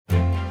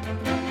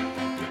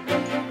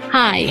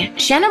Hi,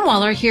 Shannon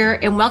Waller here,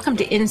 and welcome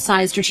to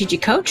Inside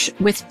Strategic Coach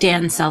with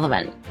Dan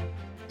Sullivan.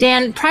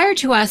 Dan, prior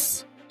to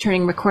us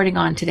turning recording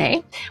on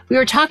today, we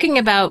were talking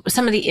about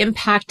some of the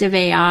impact of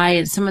AI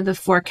and some of the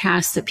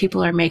forecasts that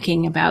people are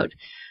making about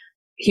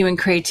human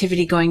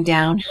creativity going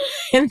down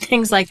and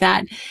things like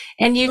that.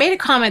 And you made a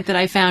comment that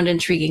I found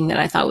intriguing that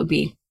I thought would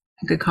be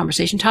a good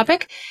conversation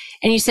topic.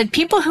 And you said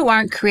people who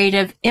aren't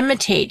creative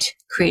imitate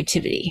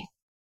creativity.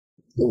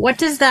 What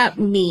does that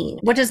mean?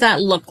 What does that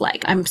look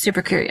like? I'm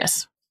super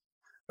curious.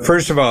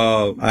 First of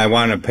all, I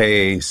want to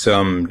pay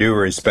some due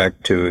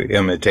respect to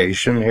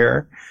imitation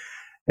here.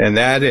 And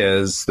that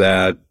is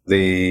that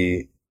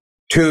the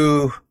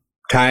two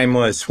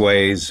timeless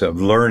ways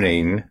of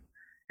learning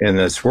in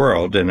this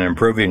world and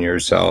improving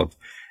yourself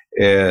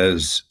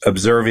is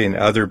observing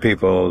other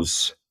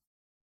people's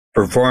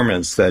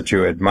performance that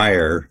you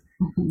admire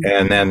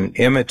and then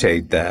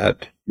imitate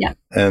that. Yeah.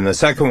 And the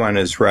second one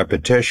is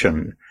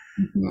repetition.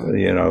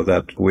 You know,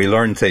 that we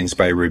learn things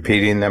by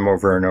repeating them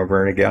over and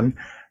over and again.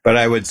 But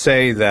I would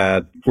say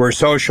that we're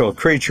social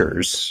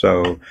creatures.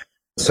 So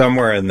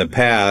somewhere in the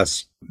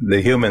past, the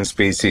human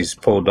species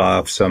pulled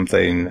off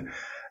something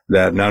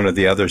that none of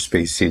the other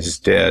species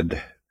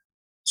did,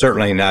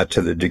 certainly not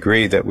to the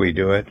degree that we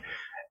do it.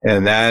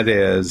 And that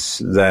is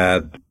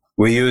that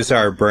we use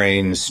our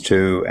brains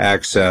to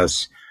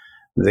access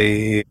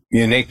the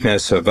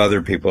uniqueness of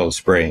other people's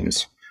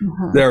brains.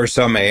 There are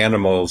some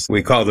animals,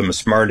 we call them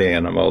smart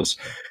animals,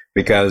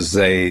 because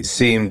they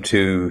seem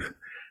to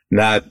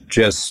not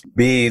just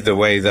be the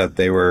way that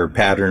they were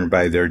patterned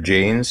by their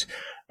genes,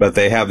 but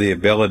they have the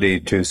ability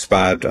to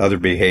spot other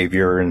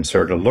behavior and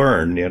sort of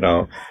learn,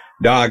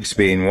 dogs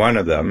being one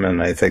of them.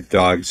 And I think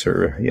dogs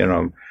are,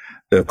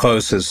 the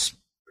closest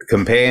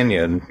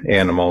companion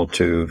animal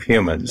to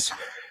humans,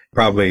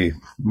 probably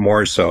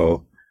more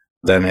so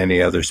than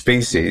any other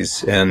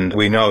species. And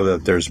we know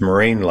that there's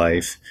marine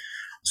life,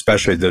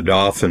 especially the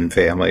dolphin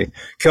family.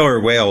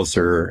 Killer whales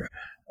are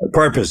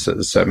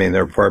porpoises. I mean,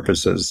 they're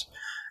porpoises.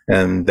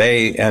 And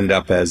they end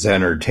up as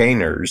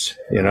entertainers,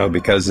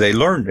 because they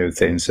learn new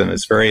things. And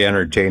it's very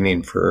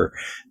entertaining for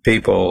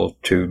people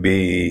to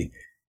be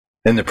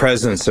in the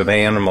presence of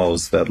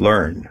animals that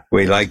learn.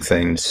 We like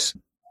things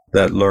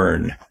that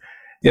learn,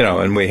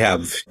 and we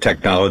have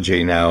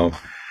technology now,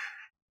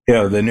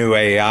 the new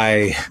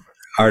AI,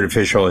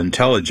 artificial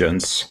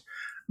intelligence,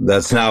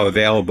 that's now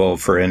available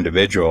for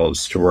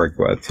individuals to work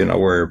with,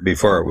 where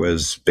before it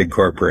was big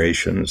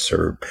corporations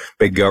or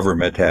big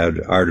government had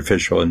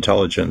artificial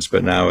intelligence,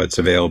 but now it's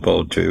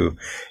available to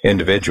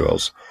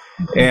individuals.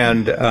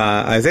 And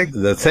I think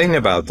the thing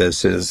about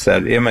this is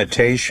that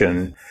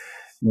imitation,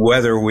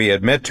 whether we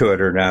admit to it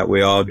or not,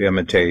 we all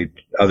imitate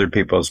other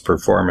people's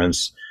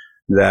performance,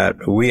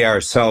 that we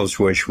ourselves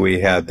wish we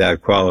had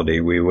that quality.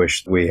 We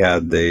wish we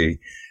had the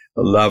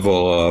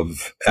level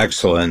of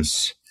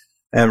excellence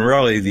and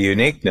really the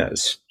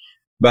uniqueness.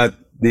 But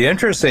the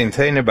interesting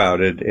thing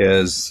about it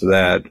is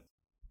that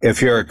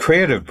if you're a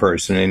creative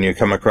person and you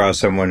come across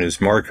someone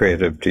who's more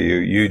creative to you,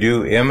 you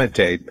do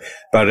imitate,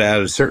 but at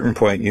a certain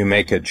point you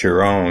make it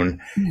your own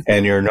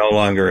and you're no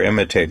longer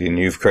imitating.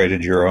 You've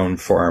created your own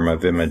form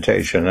of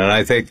imitation. And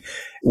I think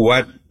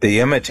what the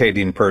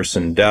imitating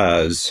person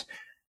does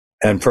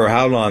and for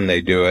how long they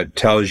do it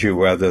tells you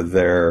whether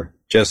they're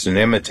just an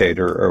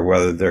imitator or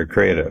whether they're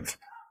creative.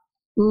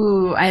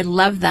 Ooh, I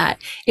love that.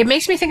 It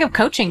makes me think of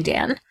coaching,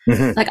 Dan.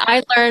 Like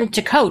I learned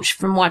to coach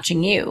from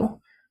watching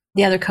you,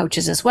 the other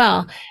coaches as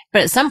well.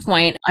 But at some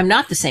point, I'm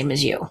not the same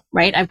as you,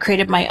 right? I've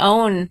created my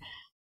own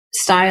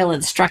style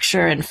and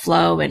structure and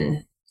flow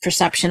and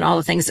perception, all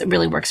the things that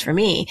really works for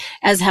me,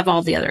 as have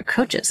all the other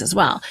coaches as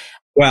well.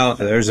 Well,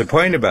 there's a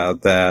point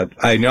about that.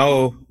 I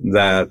know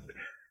that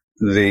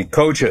the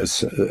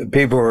coaches,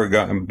 people who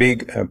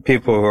are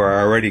people who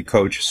are already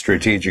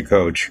strategic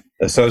coach,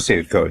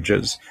 associate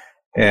coaches,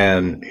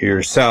 and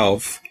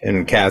yourself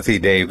and Kathy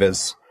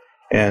Davis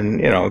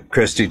and,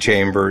 Christy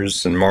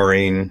Chambers and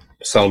Maureen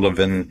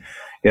Sullivan,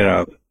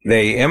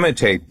 they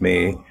imitate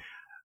me,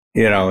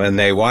 and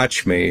they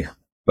watch me,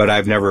 but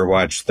I've never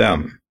watched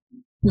them.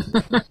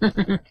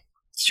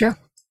 It's true.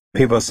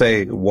 People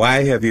say,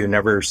 why have you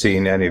never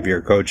seen any of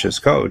your coaches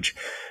coach?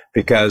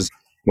 Because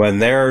when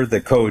they're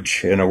the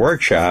coach in a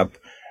workshop,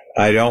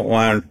 I don't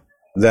want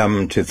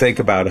them to think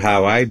about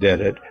how I did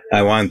it.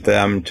 I want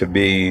them to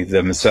be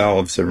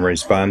themselves and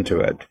respond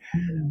to it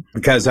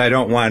because I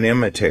don't want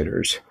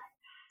imitators.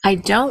 I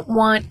don't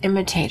want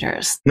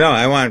imitators. No,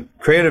 I want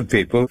creative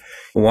people.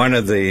 One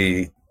of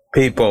the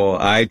people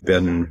I've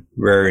been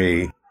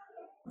very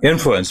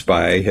influenced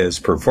by his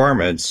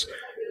performance,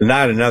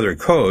 not another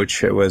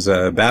coach, it was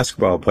a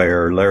basketball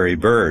player, Larry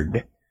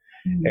Bird.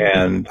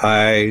 And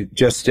I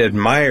just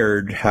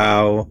admired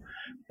how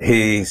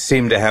he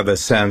seemed to have a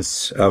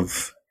sense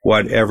of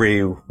what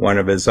every one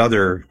of his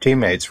other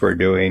teammates were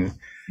doing.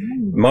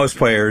 Most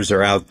players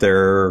are out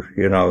there,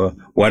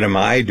 what am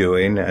I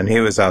doing? And he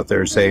was out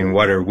there saying,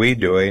 what are we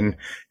doing?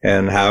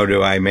 And how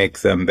do I make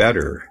them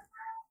better?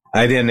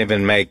 I didn't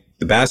even make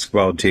the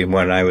basketball team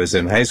when I was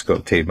in high school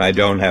team. I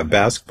don't have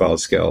basketball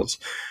skills,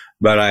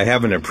 but I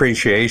have an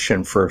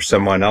appreciation for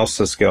someone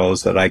else's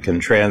skills that I can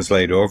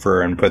translate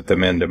over and put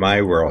them into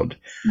my world.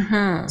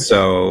 Mm-hmm.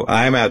 So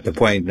I'm at the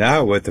point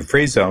now with the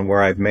Free Zone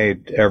where I've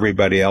made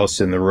everybody else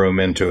in the room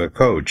into a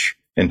coach,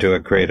 into a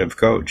creative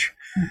coach,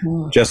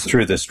 just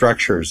through the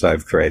structures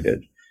I've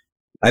created.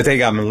 I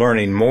think I'm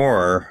learning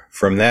more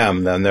from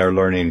them than they're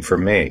learning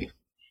from me.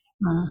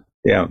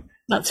 Yeah.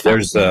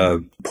 There's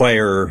a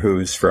player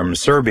who's from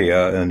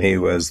Serbia, and he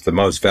was the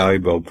most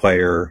valuable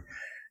player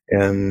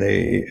in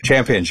the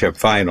championship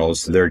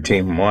finals. Their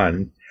team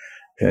won.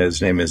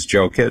 His name is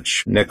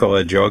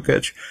Nikola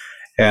Jokic.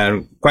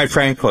 And quite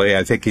frankly,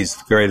 I think he's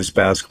the greatest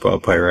basketball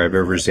player I've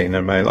ever seen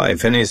in my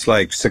life. And he's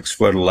like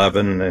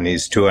 6'11", and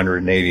he's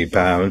 280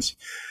 pounds.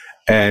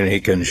 And he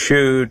can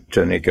shoot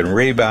and he can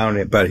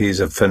rebound, but he's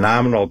a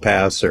phenomenal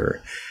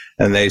passer.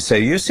 And they say,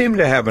 you seem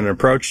to have an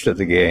approach to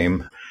the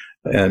game.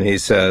 And he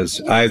says,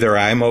 either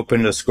I'm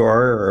open to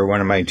score or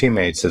one of my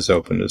teammates is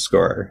open to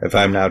score. If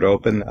I'm not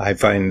open, I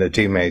find the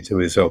teammate who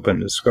is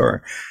open to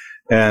score.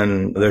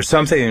 And there's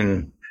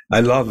something I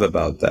love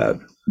about that.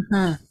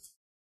 Mm-hmm.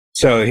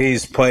 So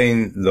he's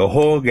playing the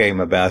whole game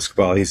of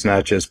basketball. He's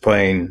not just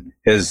playing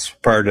his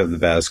part of the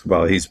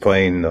basketball. He's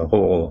playing the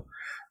whole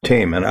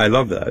team. And I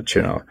love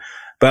that,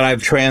 But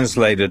I've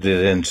translated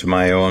it into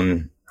my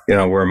own,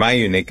 where my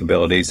unique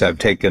abilities, I've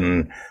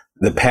taken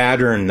the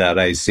pattern that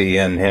I see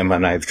in him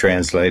and I've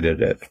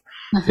translated it.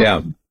 Mm-hmm.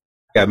 Yeah.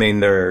 I mean,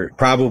 they're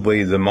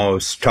probably the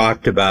most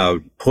talked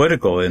about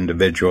political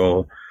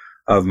individual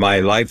of my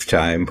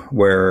lifetime,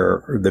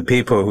 where the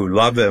people who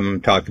love him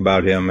talk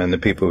about him and the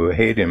people who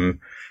hate him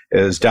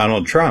is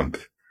Donald Trump.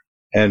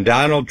 And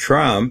Donald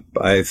Trump,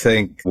 I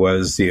think,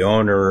 was the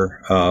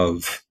owner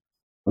of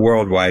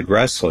Worldwide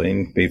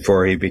Wrestling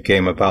before he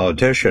became a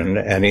politician.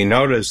 And he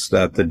noticed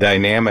that the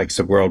dynamics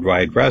of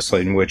Worldwide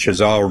Wrestling, which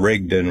is all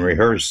rigged and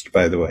rehearsed,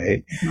 by the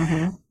way,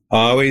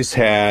 always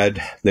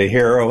had the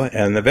hero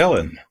and the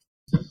villain.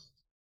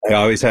 He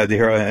always had the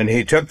hero. And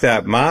he took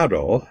that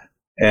model,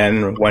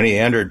 and when he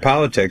entered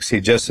politics,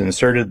 he just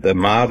inserted the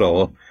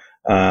model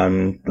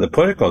on the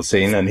political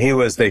scene, and he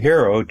was the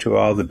hero to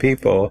all the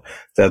people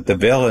that the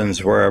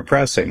villains were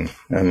oppressing.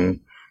 And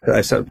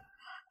I said,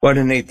 what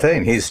a neat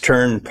thing. He's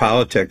turned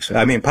politics.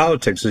 I mean,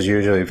 politics is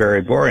usually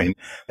very boring.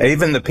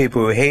 Even the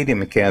people who hate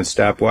him can't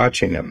stop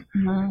watching him.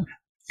 Mm-hmm.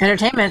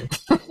 Entertainment.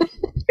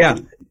 Yeah.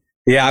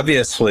 He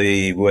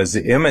obviously was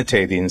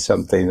imitating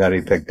something that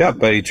he picked up,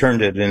 but he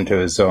turned it into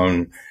his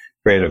own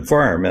creative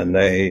form.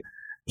 And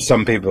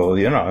some people,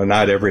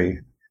 not every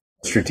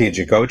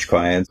strategic coach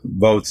client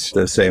votes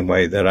the same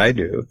way that I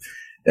do.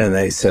 And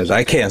they said,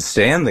 I can't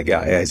stand the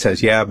guy. I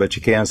said, yeah, but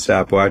you can't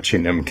stop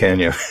watching him, can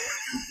you?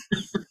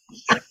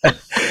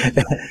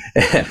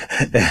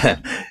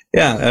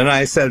 Yeah. And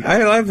I said,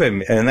 I love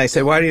him. And they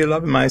said, why do you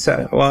love him? I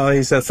said, well,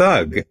 he's a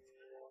thug.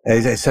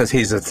 And they said,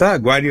 he's a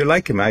thug. Why do you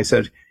like him? I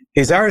said,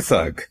 he's our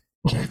thug.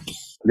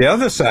 The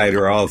other side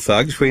are all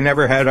thugs. We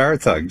never had our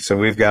thug. So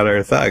we've got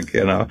our thug,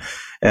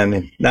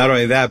 and not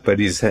only that, but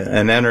he's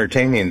an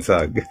entertaining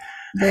thug.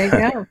 There you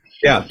go.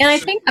 Yeah. And I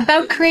think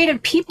about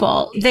creative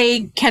people,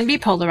 they can be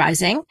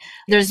polarizing.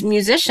 There's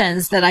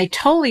musicians that I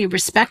totally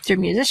respect their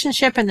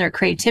musicianship and their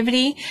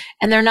creativity,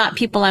 and they're not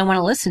people I want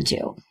to listen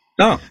to.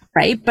 No.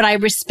 Right? But I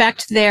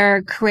respect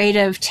their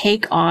creative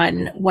take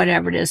on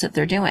whatever it is that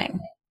they're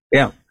doing.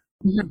 Yeah.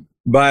 Mm-hmm.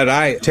 But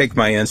I take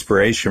my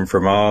inspiration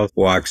from all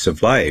walks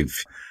of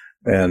life.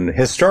 And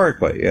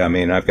historically, I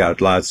mean, I've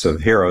got lots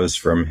of heroes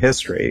from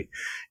history.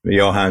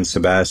 Johann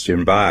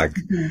Sebastian Bach,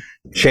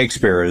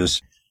 Shakespeare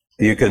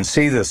you can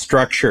see the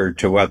structure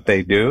to what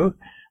they do,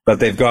 but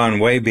they've gone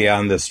way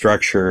beyond the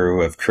structure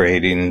of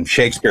creating.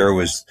 Shakespeare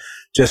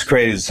just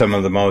created some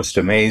of the most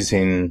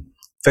amazing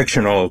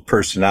fictional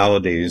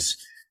personalities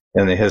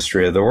in the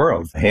history of the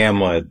world.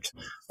 Hamlet,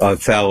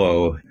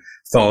 Othello,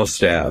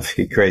 Falstaff.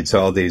 He creates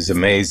all these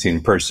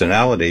amazing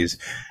personalities,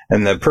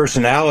 and the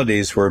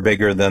personalities were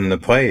bigger than the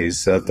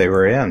plays that they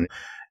were in.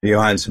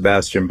 Johann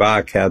Sebastian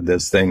Bach had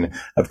this thing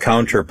of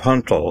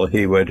counterpuntal.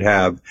 He would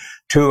have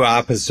two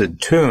opposite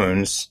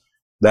tunes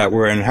that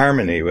were in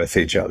harmony with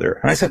each other.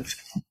 And I said,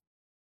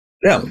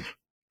 yeah,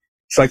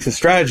 it's like the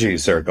strategy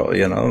circle,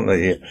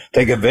 you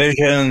take a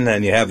vision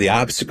and you have the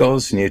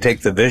obstacles, and you take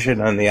the vision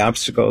and the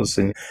obstacles,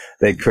 and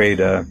they create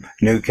a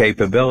new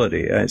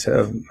capability. I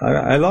said,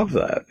 I love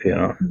that,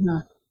 Mm-hmm.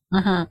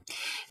 Mm-hmm.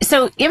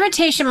 So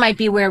imitation might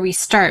be where we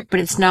start, but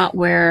it's not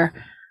where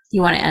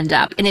you want to end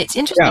up. And it's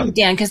interesting,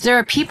 Dan, because there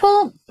are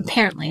people,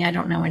 apparently, I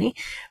don't know any,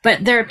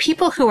 but there are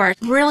people who are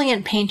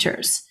brilliant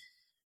painters,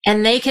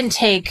 and they can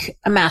take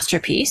a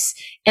masterpiece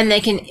and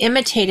they can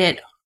imitate it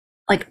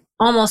like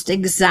almost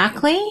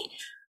exactly.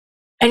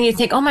 And you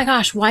think, oh my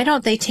gosh, why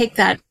don't they take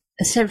that,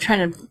 instead of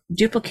trying to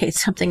duplicate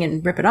something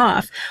and rip it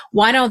off?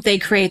 Why don't they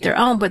create their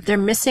own? But they're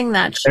missing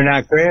that. They're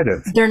not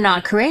creative. They're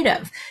not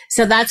creative.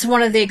 So that's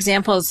one of the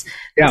examples.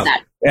 Yeah.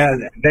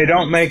 And they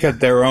don't make it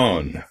their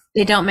own.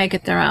 They don't make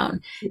it their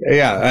own.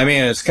 Yeah. I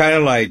mean, it's kind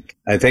of like,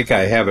 I think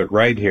I have it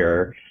right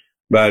here,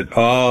 but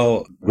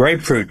all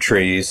grapefruit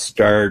trees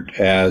start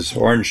as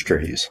orange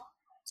trees.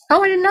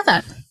 Oh, I didn't know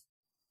that.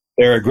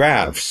 They're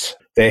grafts.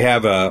 They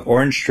have a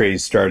orange tree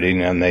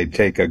starting and they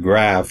take a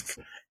graft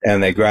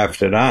and they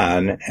graft it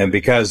on. And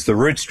because the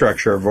root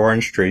structure of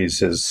orange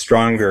trees is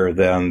stronger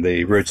than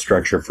the root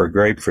structure for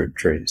grapefruit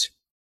trees.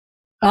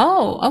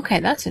 Oh, okay.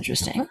 That's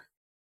interesting.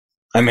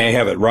 I may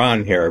have it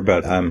wrong here,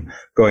 but I'm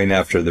going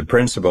after the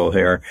principle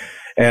here.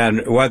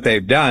 And what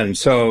they've done,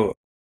 so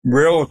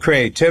real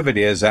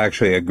creativity is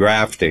actually a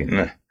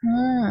grafting.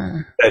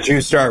 That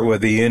you start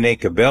with a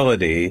unique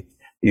ability,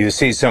 you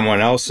see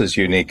someone else's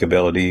unique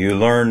ability, you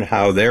learn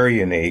how they're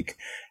unique,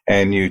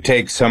 and you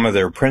take some of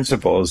their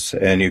principles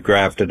and you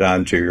graft it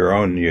onto your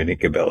own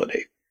unique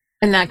ability.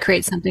 And that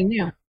creates something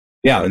new.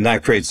 Yeah, and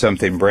that creates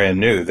something brand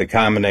new. The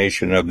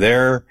combination of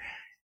their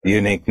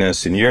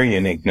uniqueness and your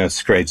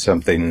uniqueness creates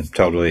something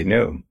totally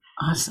new.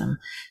 Awesome.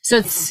 So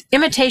it's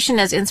imitation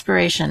as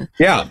inspiration.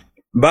 Yeah.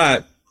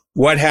 But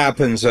what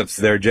happens if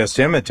they're just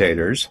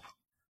imitators?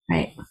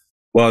 Right.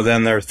 Well,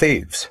 then they're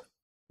thieves.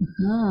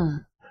 Mm-hmm.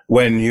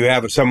 When you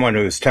have someone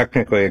who's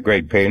technically a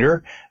great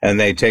painter and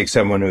they take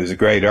someone who's a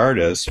great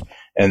artist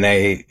and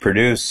they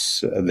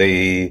produce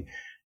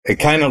it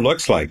kind of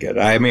looks like it.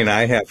 I mean,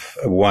 I have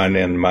one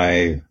in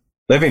my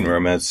living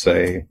room. It's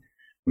a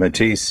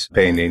Matisse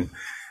painting.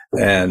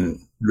 And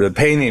the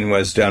painting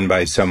was done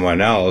by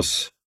someone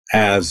else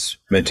as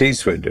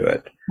Matisse would do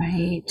it.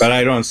 Right. But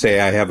I don't say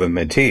I have a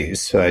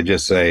Matisse. I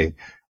just say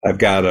I've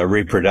got a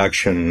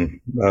reproduction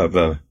of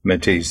a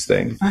Matisse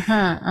thing.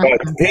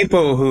 But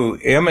people who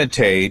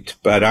imitate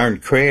but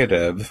aren't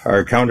creative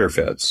are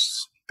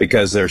counterfeits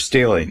because they're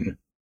stealing.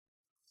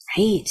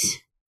 Right.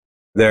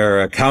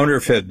 They're a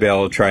counterfeit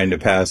bill trying to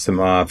pass them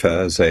off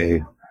as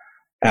a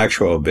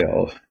actual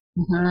bill.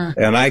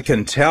 And I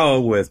can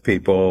tell with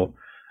people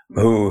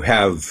who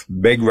have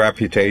big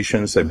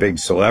reputations, they're big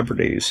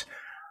celebrities,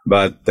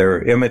 but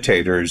they're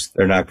imitators,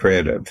 they're not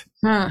creative.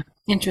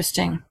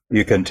 Interesting.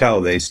 You can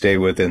tell they stay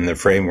within the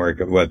framework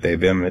of what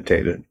they've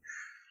imitated.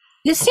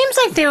 It seems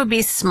like they would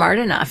be smart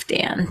enough,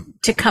 Dan,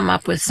 to come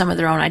up with some of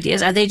their own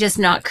ideas. Are they just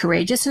not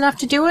courageous enough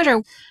to do it,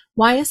 or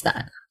why is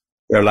that?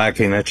 They're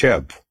lacking a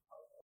chip.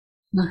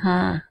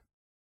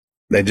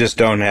 They just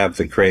don't have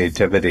the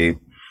creativity.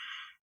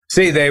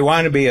 See, they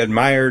want to be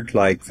admired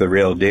like the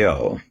real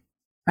deal.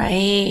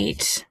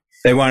 Right.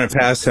 They want to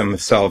pass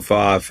themselves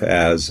off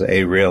as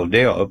a real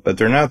deal, but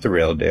they're not the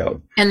real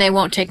deal. And they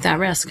won't take that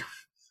risk.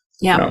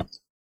 Yeah.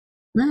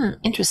 No.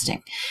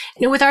 Interesting.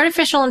 With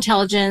artificial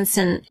intelligence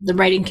and the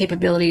writing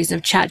capabilities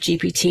of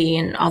ChatGPT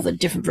and all the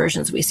different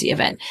versions we see of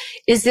it,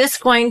 is this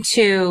going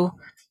to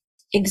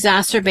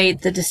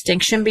exacerbate the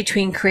distinction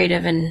between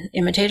creative and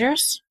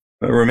imitators?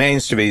 It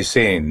remains to be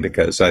seen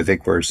because I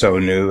think we're so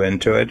new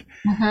into it.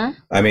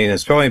 I mean,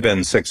 it's only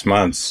been 6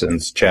 months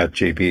since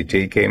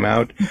ChatGPT came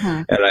out,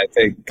 and I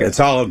think it's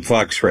all in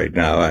flux right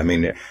now. I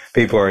mean,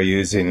 people are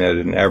using it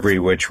in every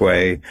which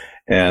way,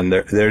 and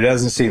there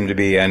doesn't seem to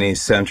be any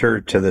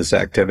center to this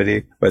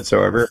activity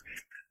whatsoever.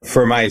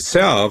 For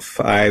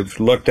myself, I've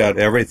looked at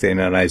everything,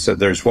 and I said,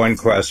 there's one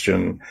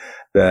question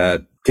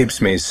that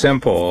keeps me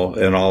simple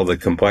in all the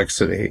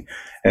complexity,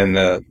 and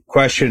the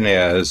question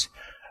is,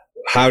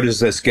 how does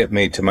this get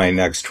me to my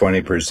next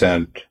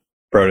 20%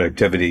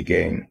 productivity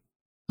gain?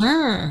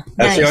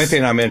 That's the only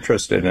thing I'm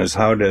interested in is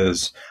how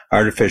does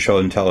artificial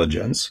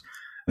intelligence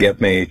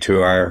get me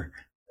to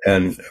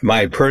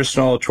my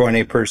personal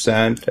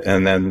 20%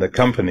 and then the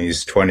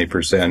company's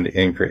 20%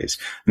 increase.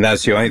 And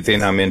that's the only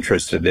thing I'm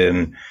interested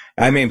in.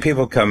 I mean,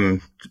 people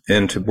come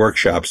into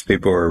workshops,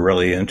 people are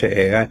really into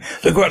AI.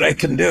 Look what I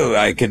can do.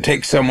 I can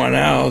take someone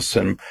else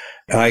and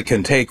I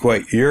can take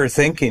what your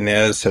thinking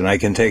is and I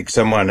can take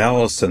someone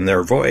else and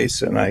their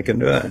voice and I can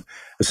do it.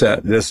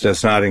 So this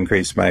does not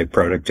increase my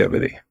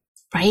productivity.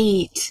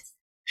 Right.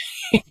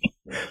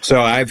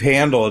 So I've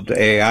handled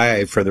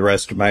AI for the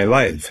rest of my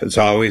life. It's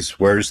always,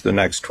 where's the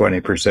next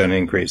 20%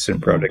 increase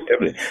in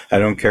productivity? I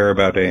don't care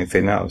about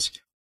anything else.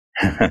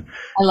 I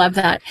love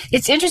that.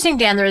 It's interesting,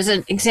 Dan. There was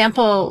an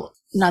example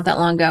not that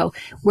long ago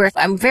where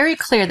I'm very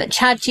clear that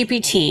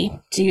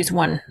ChatGPT, to use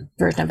one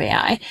version of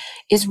AI,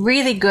 is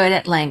really good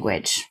at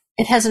language.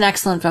 It has an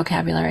excellent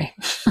vocabulary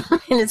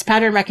and its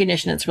pattern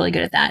recognition. It's really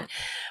good at that.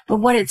 But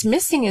what it's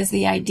missing is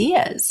the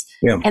ideas.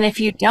 Yeah. And if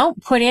you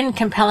don't put in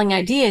compelling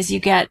ideas, you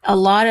get a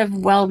lot of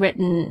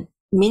well-written,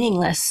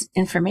 meaningless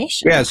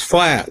information. Yeah, it's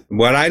flat.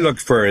 What I look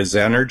for is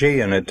energy,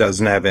 and it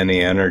doesn't have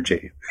any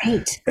energy.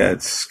 Right.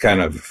 It's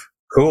kind of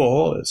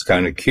cool. It's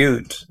kind of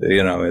cute.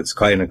 You know, it's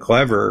kind of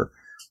clever,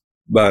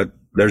 but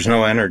there's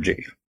no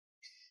energy.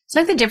 It's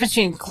like the difference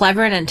between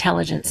clever and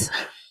intelligence.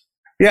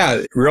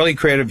 Yeah, really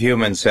creative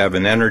humans have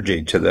an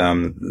energy to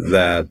them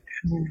that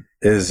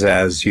is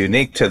as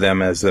unique to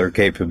them as their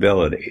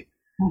capability.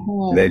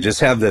 They just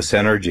have this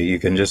energy. You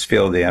can just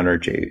feel the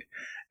energy.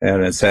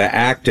 And it's an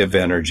active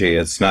energy.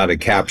 It's not a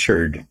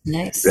captured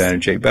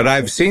energy. But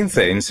I've seen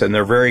things, and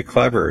they're very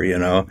clever, you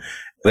know.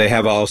 They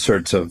have all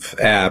sorts of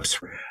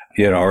apps,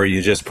 you know, or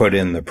you just put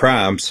in the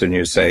prompts and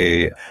you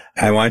say,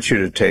 I want you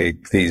to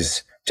take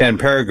these 10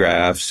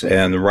 paragraphs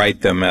and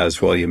write them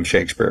as William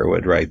Shakespeare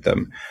would write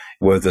them,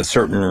 with a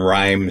certain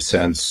rhyme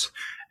sense.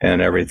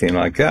 and everything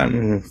like that.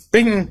 And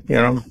bing,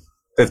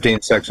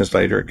 15 seconds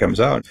later it comes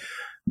out.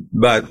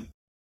 But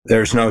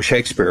there's no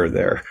Shakespeare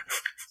there.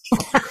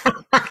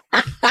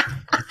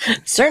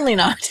 Certainly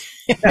not.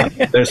 Yeah,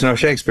 there's no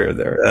Shakespeare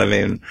there. I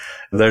mean,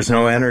 there's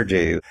no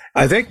energy.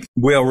 I think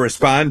we'll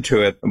respond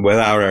to it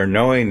without our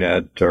knowing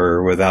it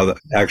or without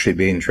actually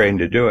being trained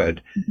to do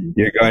it. Mm-hmm.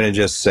 You're going to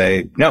just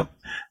say, no.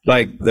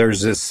 Like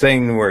there's this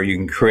thing where you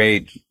can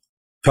create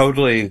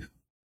totally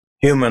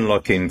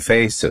human-looking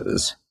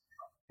faces.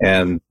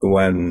 And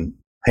when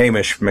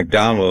Hamish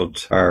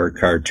MacDonald, our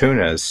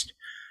cartoonist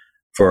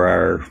for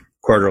our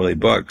quarterly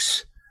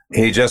books,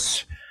 he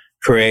just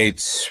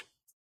creates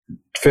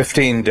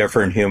 15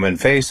 different human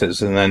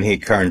faces, and then he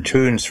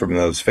cartoons from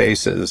those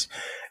faces.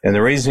 And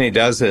the reason he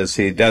does this,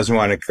 he doesn't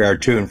want to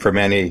cartoon from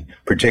any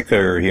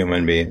particular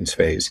human being's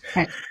face.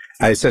 Right.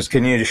 I says,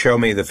 can you show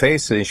me the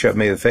faces? He showed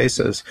me the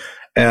faces,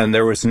 and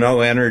there was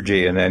no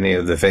energy in any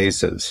of the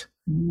faces.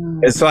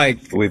 It's like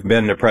we've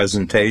been to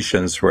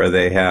presentations where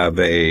they have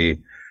a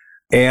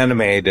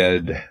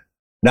animated,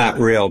 not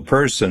real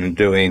person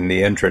doing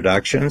the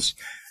introductions.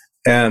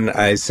 And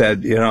I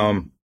said,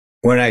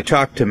 when I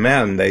talk to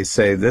men, they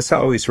say, this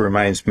always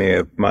reminds me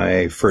of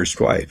my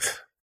first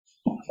wife.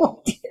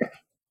 Oh, dear.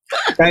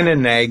 Kind of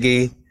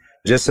naggy,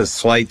 just a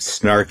slight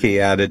snarky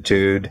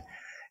attitude,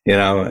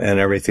 and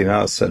everything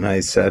else. And I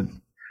said,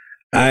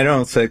 I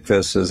don't think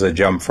this is a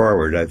jump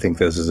forward. I think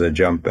this is a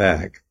jump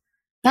back.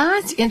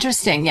 That's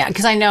interesting. Yeah,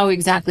 because I know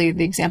exactly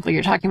the example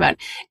you're talking about.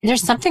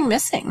 There's something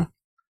missing.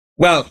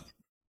 Well,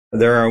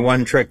 they're a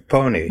one-trick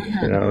pony,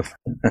 And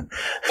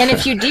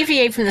if you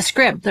deviate from the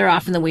script, they're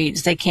off in the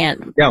weeds. They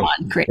can't go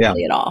on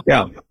creatively at all.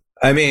 Yeah.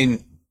 I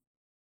mean,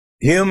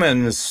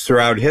 humans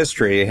throughout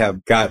history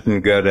have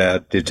gotten good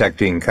at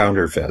detecting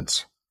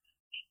counterfeits.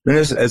 And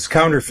it's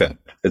counterfeit.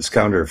 It's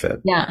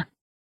counterfeit. Yeah.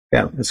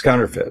 Yeah, it's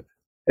counterfeit.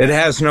 It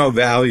has no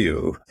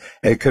value.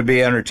 It could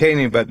be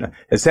entertaining, but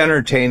it's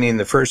entertaining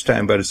the first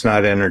time, but it's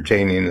not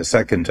entertaining the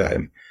second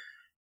time.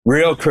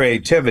 Real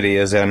creativity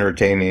is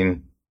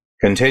entertaining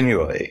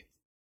continually.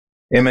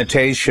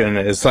 Imitation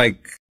is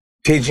like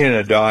teaching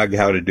a dog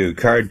how to do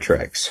card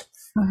tricks.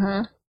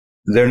 Mm-hmm.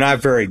 They're not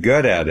very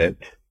good at it,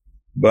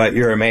 but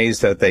you're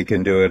amazed that they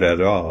can do it at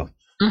all.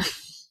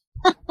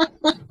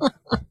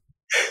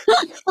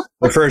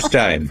 The first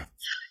time.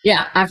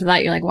 Yeah. After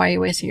that, you're like, why are you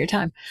wasting your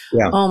time?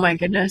 Yeah. Oh, my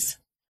goodness.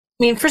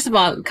 I mean, first of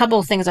all, a couple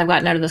of things I've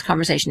gotten out of this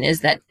conversation is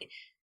that,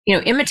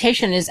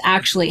 imitation is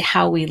actually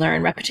how we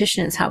learn.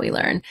 Repetition is how we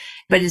learn.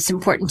 But it's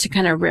important to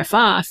kind of riff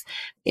off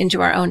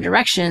into our own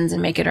directions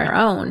and make it our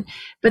own.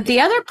 But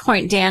the other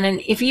point, Dan, and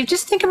if you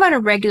just think about a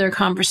regular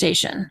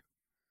conversation,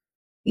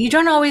 you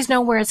don't always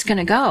know where it's going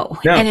to go.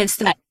 No. And it's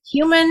that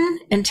human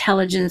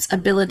intelligence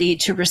ability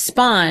to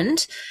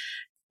respond.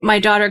 My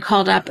daughter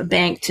called up a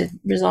bank to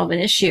resolve an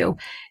issue,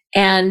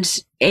 and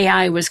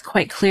AI was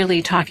quite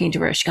clearly talking to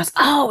her. She goes,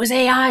 oh, it was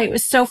AI. It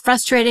was so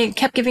frustrating. It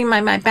kept giving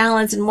my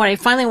balance. And what I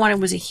finally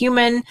wanted was a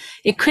human.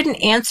 It couldn't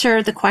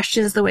answer the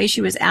questions the way she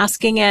was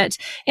asking it.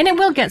 And it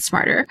will get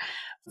smarter.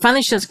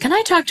 Finally, she goes, can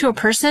I talk to a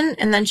person?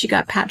 And then she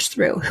got patched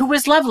through, who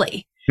was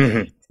lovely.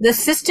 Mm-hmm. The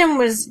system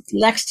was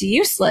next to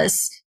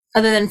useless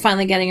other than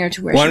finally getting her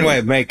to where One way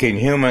of making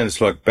humans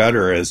look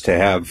better is to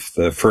have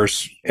the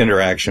first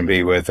interaction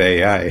be with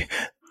AI.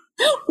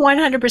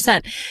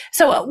 100%.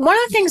 So one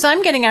of the things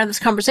I'm getting out of this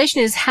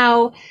conversation is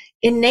how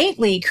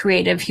innately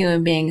creative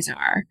human beings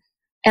are.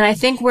 And I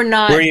think we're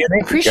unique.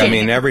 Appreciating. I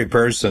mean, every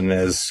person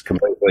is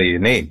completely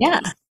unique.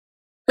 Yeah.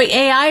 But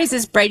AI is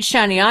this bright,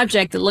 shiny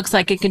object that looks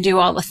like it can do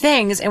all the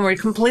things. And we're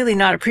completely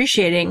not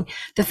appreciating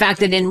the fact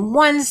that in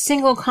one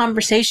single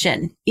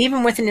conversation,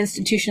 even with an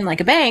institution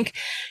like a bank,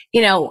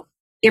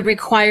 it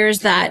requires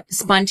that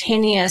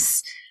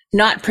spontaneous,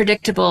 not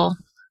predictable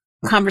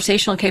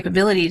conversational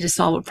capability to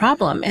solve a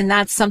problem. And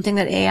that's something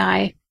that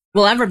AI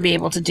will ever be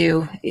able to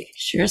do. It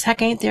sure as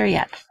heck ain't there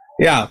yet.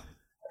 Yeah.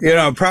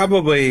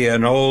 Probably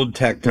an old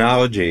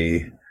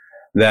technology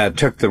that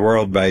took the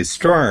world by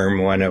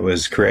storm when it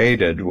was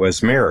created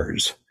was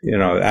mirrors,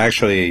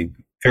 actually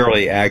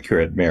fairly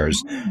accurate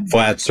mirrors,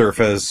 flat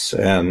surface,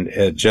 and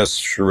it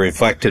just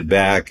reflected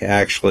back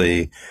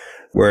actually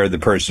where the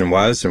person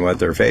was and what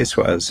their face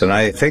was. And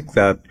I think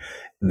that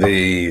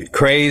the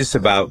craze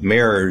about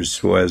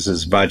mirrors was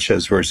as much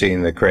as we're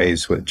seeing the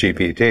craze with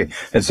GPT.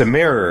 It's a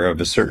mirror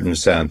of a certain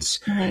sense.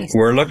 Nice.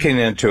 We're looking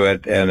into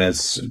it and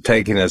it's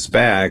taking us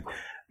back,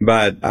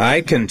 but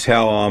I can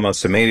tell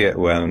almost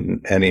immediately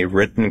when any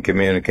written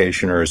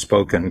communication or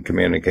spoken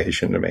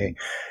communication to me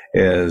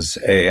is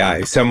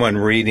AI, someone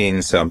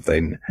reading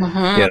something,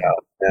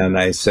 and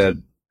I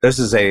said, this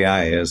is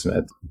AI, isn't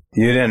it?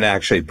 You didn't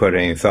actually put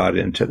any thought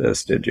into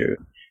this, did you?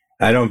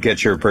 I don't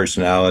get your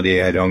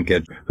personality. I don't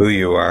get who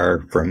you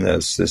are from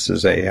this. This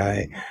is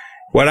AI.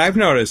 What I've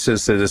noticed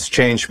is that it's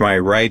changed my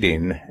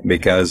writing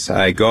because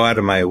I go out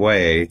of my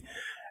way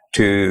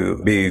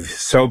to be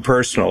so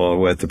personal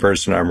with the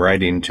person I'm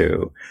writing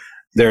to.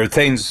 There are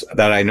things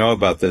that I know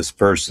about this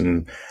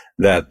person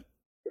that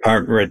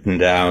aren't written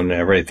down,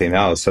 everything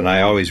else. And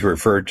I always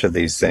refer to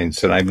these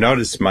things. And I've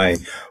noticed my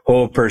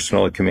whole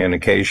personal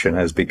communication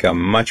has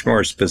become much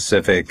more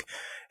specific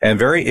and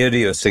very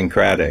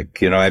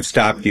idiosyncratic. I've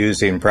stopped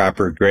using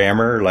proper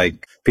grammar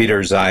like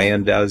Peter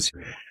Zion does.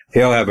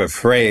 He'll have a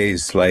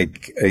phrase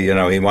like, he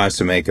wants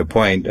to make a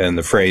point, and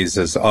the phrase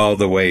is all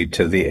the way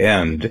to the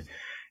end.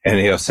 And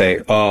he'll say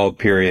all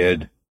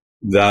period,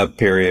 the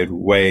period,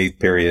 way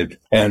period.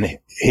 And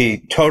he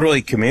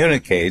totally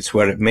communicates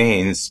what it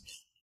means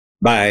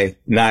by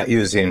not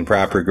using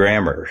proper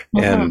grammar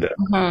and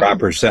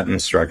proper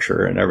sentence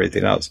structure and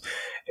everything else.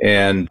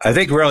 And I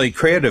think really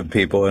creative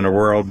people in a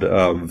world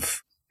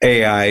of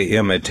AI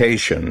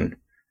imitation,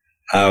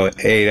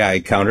 AI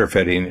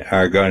counterfeiting,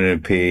 are going to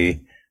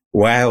be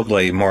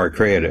wildly more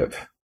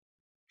creative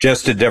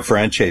just to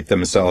differentiate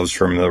themselves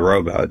from the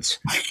robots.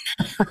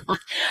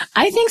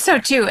 I think so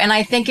too. And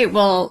I think it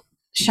will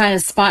shine a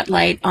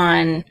spotlight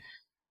on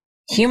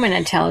human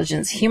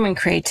intelligence, human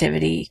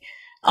creativity.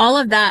 All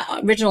of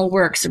that original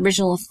works,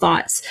 original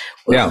thoughts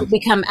will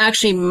become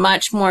actually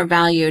much more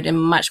valued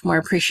and much more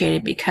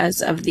appreciated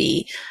because of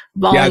the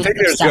volume. Yeah, I think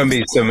there's going to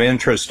be some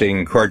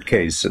interesting court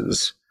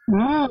cases.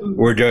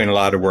 We're doing a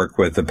lot of work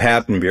with the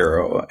Patent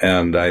Bureau,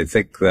 and I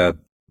think that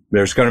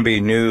there's going to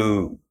be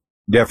new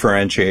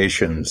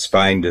differentiations,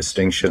 fine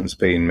distinctions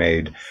being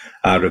made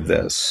out of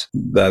this,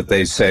 that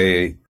they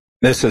say,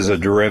 this is a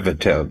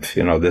derivative,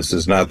 this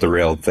is not the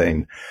real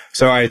thing.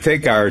 So I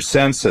think our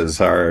senses,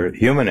 our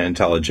human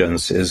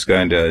intelligence is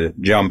going to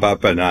jump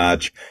up a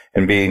notch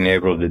in being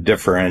able to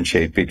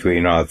differentiate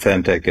between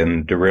authentic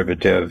and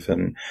derivative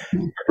and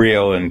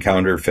real and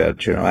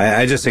counterfeit.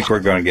 I just think we're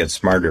going to get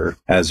smarter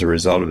as a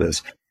result of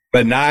this,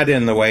 but not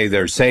in the way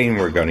they're saying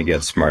we're going to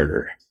get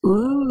smarter.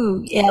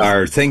 Ooh, yes.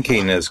 Our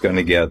thinking is going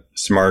to get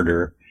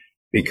smarter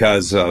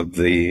because of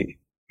the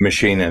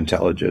machine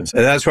intelligence.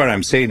 And that's what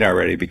I'm seeing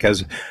already,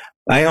 because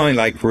I only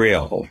like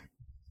real.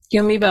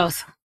 You and me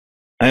both.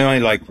 I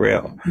only like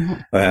real.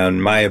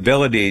 And my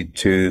ability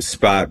to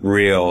spot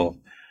real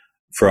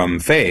from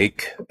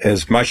fake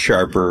is much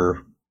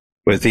sharper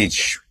with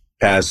each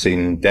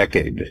passing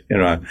decade.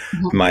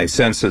 My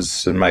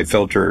senses and my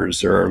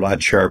filters are a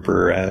lot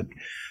sharper at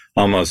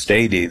almost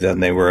 80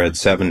 than they were at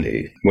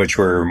 70, which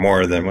were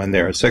more than when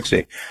they were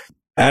 60.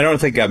 I don't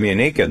think I'm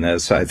unique in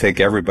this. I think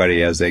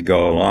everybody, as they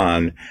go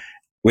along,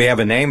 we have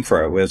a name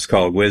for it. It's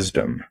called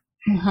wisdom.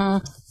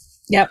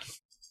 Yep.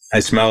 I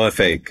smell a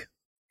fake.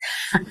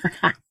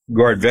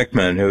 Gord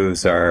Vickman,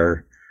 who's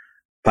our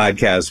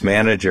podcast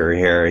manager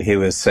here, he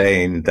was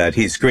saying that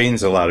he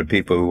screens a lot of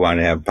people who want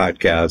to have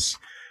podcasts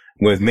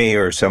with me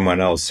or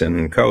someone else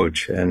in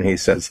coach. And he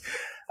says,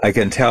 I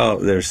can tell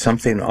there's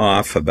something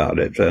off about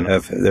it. And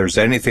if there's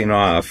anything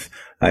off,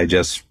 I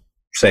just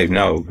say,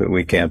 no,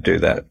 we can't do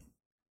that.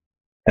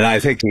 And I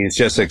think he's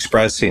just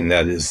expressing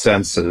that his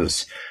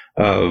senses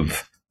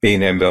of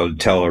being able to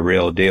tell a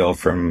real deal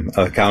from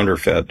a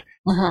counterfeit,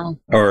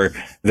 or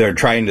they're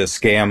trying to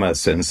scam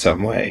us in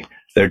some way.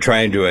 They're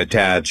trying to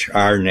attach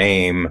our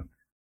name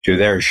to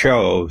their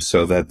show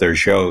so that their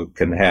show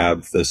can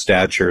have the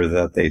stature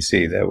that they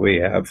see that we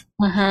have.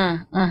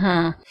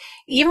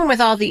 Even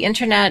with all the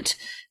internet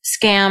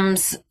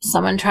scams,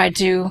 someone tried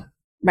to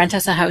rent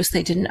us a house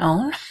they didn't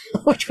own,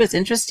 which was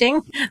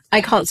interesting. I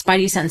call it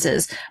spidey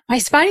senses. My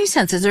spidey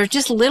senses are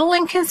just little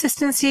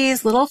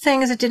inconsistencies, little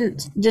things that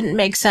didn't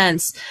make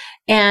sense.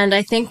 And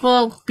I think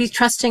we'll be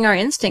trusting our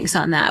instincts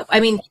on that. I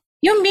mean,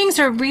 human beings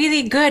are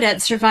really good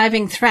at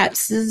surviving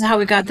threats. This is how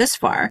we got this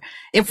far.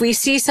 If we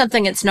see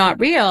something that's not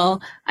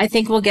real, I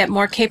think we'll get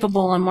more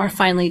capable and more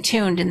finely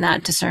tuned in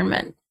that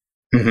discernment.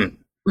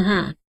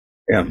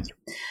 Yeah.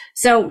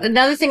 So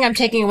another thing I'm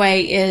taking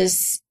away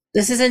is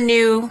this is a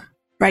new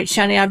bright,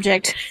 shiny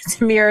object. It's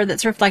a mirror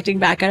that's reflecting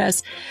back at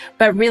us,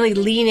 but really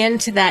lean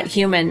into that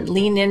human,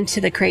 lean into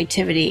the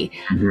creativity,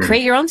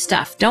 create your own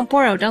stuff. Don't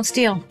borrow, don't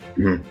steal.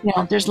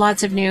 There's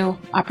lots of new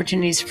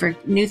opportunities for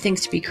new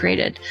things to be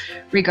created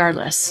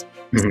regardless.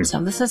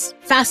 So this is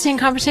a fascinating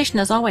conversation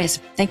as always.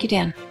 Thank you,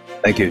 Dan.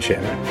 Thank you,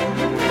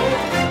 Shannon.